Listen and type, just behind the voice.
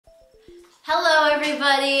Hello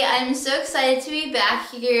everybody, I'm so excited to be back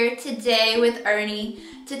here today with Ernie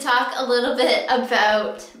to talk a little bit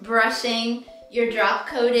about brushing your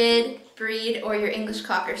drop-coated breed or your English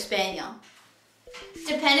Cocker Spaniel.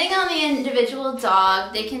 Depending on the individual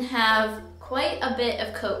dog, they can have quite a bit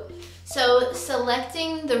of coat. So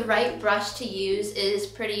selecting the right brush to use is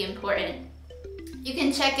pretty important. You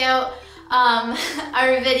can check out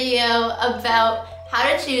our video about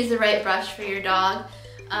how to choose the right brush for your dog.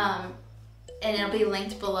 And it'll be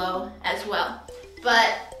linked below as well.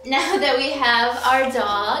 But now that we have our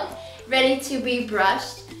dog ready to be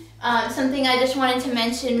brushed, something I just wanted to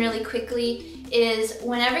mention really quickly is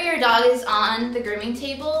whenever your dog is on the grooming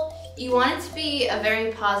table, you want it to be a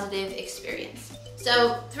very positive experience.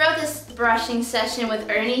 So throughout this brushing session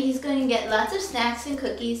with Ernie, he's going to get lots of snacks and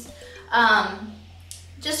cookies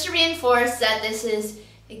just to reinforce that this is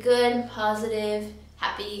a good, positive,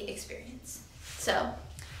 happy experience. So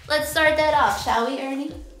let's start that off, shall we,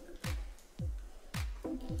 Ernie?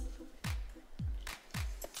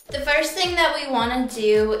 The first thing that we want to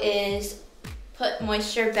do is put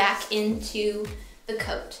moisture back into the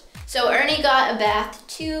coat. So Ernie got a bath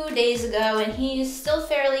 2 days ago and he's still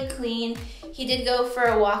fairly clean. He did go for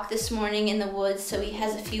a walk this morning in the woods, so he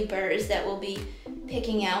has a few burrs that we'll be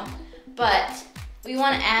picking out. But we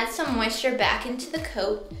want to add some moisture back into the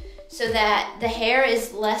coat so that the hair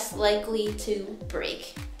is less likely to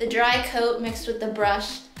break. The dry coat mixed with the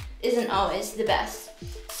brush isn't always the best.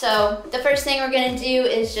 So the first thing we're gonna do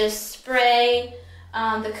is just spray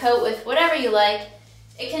the coat with whatever you like.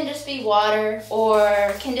 It can just be water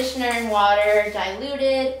or conditioner and water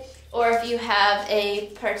diluted, or if you have a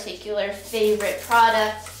particular favorite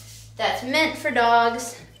product that's meant for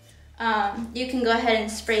dogs, you can go ahead and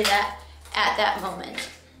spray that at that moment.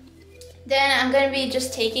 Then I'm going to be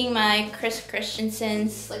just taking my Chris Christensen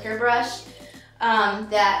slicker brush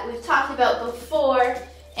that we've talked about before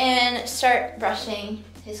and start brushing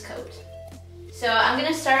his coat. So I'm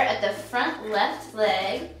going to start at the front left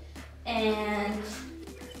leg and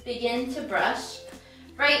begin to brush.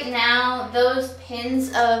 Right now, those pins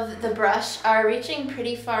of the brush are reaching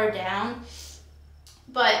pretty far down,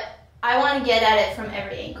 but I want to get at it from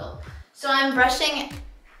every angle. So I'm brushing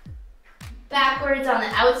backwards on the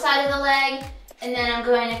outside of the leg, and then I'm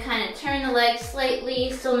going to kind of turn the leg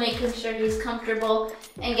slightly, still making sure he's comfortable,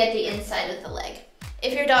 and get the inside of the leg.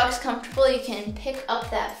 If your dog's comfortable, you can pick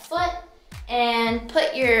up that foot and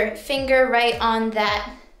put your finger right on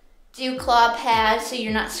that dew claw pad so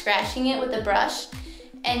you're not scratching it with the brush,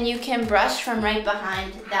 and you can brush from right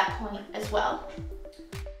behind that point as well.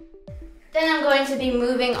 Then I'm going to be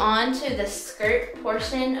moving on to the skirt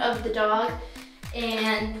portion of the dog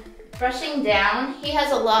and brushing down. He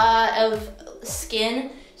has a lot of skin,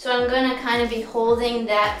 so I'm going to kind of be holding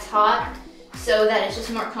that taut so that it's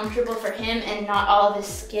just more comfortable for him and not all of his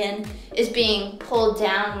skin is being pulled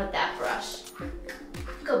down with that brush.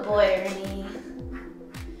 Good boy, Ernie.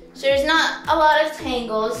 So there's not a lot of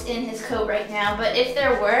tangles in his coat right now, but if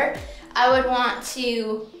there were, I would want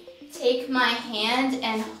to take my hand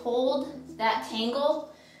and hold that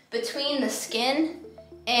tangle between the skin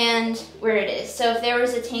and where it is. So if there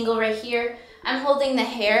was a tangle right here, I'm holding the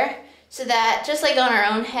hair so that just like on our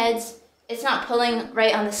own heads, it's not pulling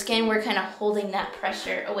right on the skin. We're kind of holding that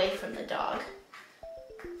pressure away from the dog.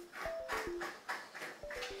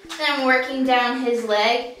 Then I'm working down his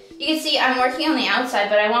leg. You can see I'm working on the outside,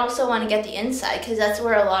 but I also want to get the inside because that's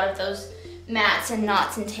where a lot of those mats and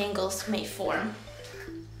knots and tangles may form.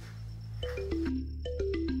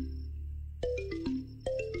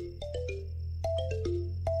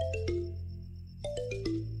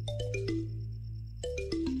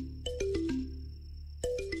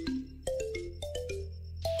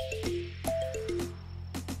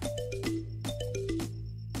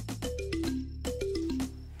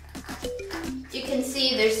 You can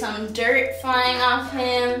see there's some dirt flying off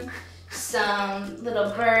him, some little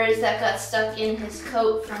burrs that got stuck in his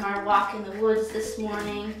coat from our walk in the woods this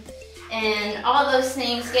morning. And all those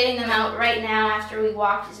things, getting them out right now after we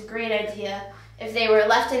walked is a great idea. If they were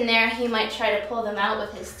left in there, he might try to pull them out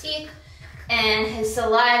with his teeth, and his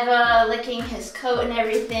saliva licking his coat and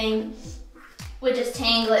everything would just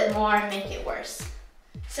tangle it more and make it worse.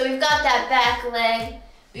 So we've got that back leg.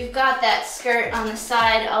 We've got that skirt on the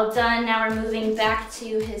side all done. Now we're moving back to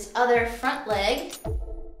his other front leg.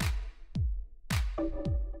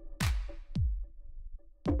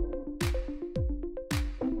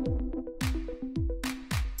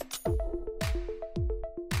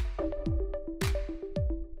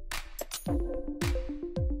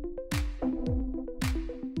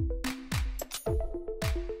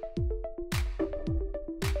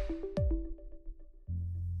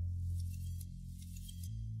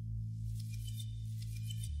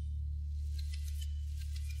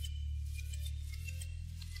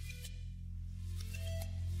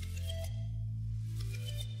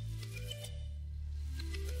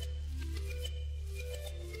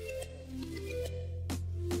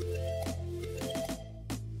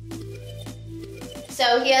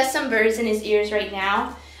 So he has some burrs in his ears right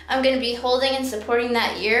now. I'm going to be holding and supporting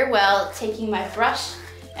that ear while taking my brush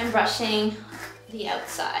and brushing the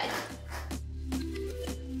outside.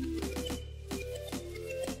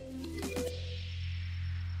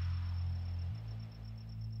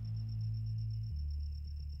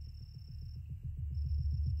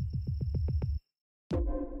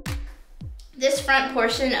 This front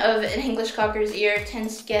portion of an English Cocker's ear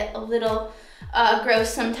tends to get a little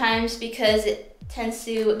gross sometimes because it tends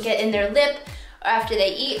to get in their lip or after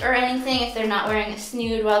they eat or anything. If they're not wearing a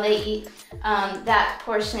snood while they eat, that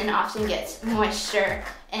portion often gets moisture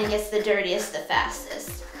and gets the dirtiest the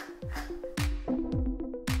fastest.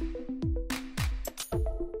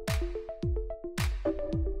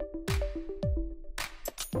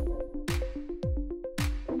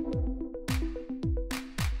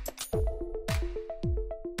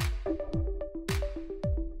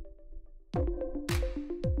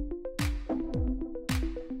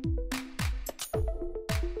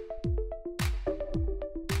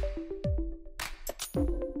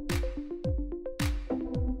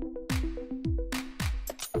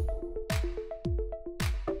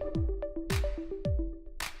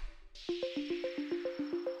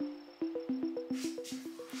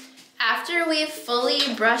 After we've fully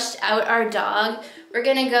brushed out our dog, we're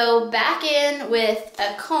gonna go back in with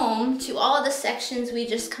a comb to all of the sections we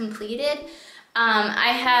just completed. I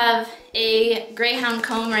have a Greyhound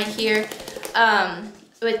comb right here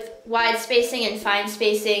with wide spacing and fine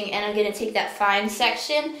spacing, and I'm gonna take that fine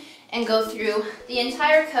section and go through the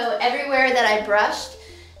entire coat everywhere that I brushed,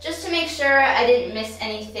 just to make sure I didn't miss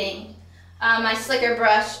anything. My slicker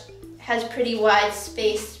brush has pretty wide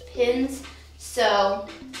spaced pins, so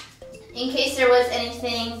in case there was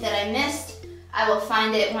anything that I missed, I will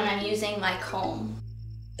find it when I'm using my comb.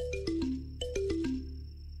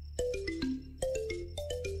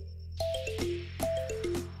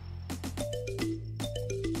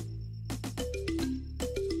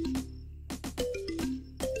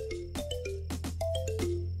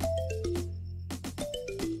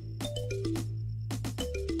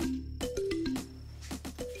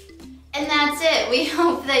 And that's it. We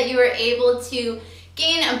hope that you were able to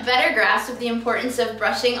gain a better grasp of the importance of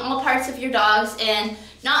brushing all parts of your dogs and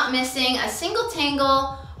not missing a single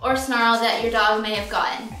tangle or snarl that your dog may have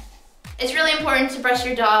gotten. It's really important to brush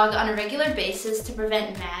your dog on a regular basis to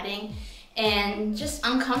prevent matting and just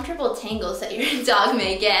uncomfortable tangles that your dog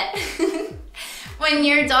may get. When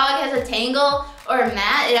your dog has a tangle or a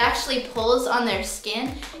mat, it actually pulls on their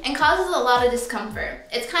skin and causes a lot of discomfort.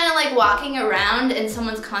 It's kind of like walking around and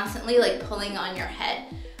someone's constantly like pulling on your head,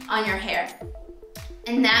 on your hair.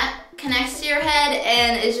 And that connects to your head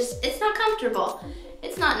and it's not comfortable.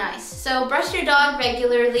 It's not nice. So brush your dog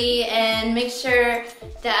regularly and make sure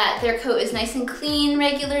that their coat is nice and clean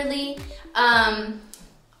regularly.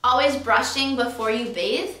 Always brushing before you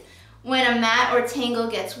bathe. When a mat or tangle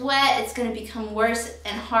gets wet, it's gonna become worse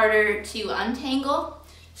and harder to untangle.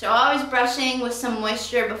 So always brushing with some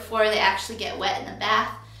moisture before they actually get wet in the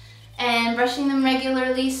bath, and brushing them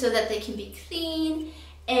regularly so that they can be clean.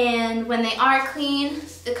 And when they are clean,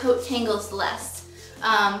 the coat tangles less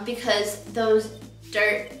because those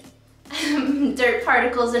dirt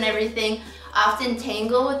particles and everything often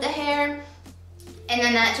tangle with the hair, and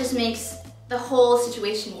then that just makes the whole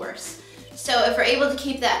situation worse. So if we're able to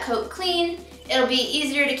keep that coat clean, it'll be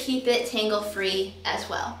easier to keep it tangle-free as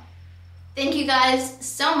well. Thank you guys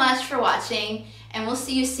so much for watching, and we'll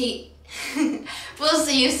see you soon.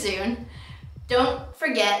 Don't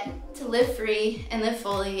forget to live free and live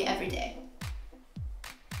fully every day.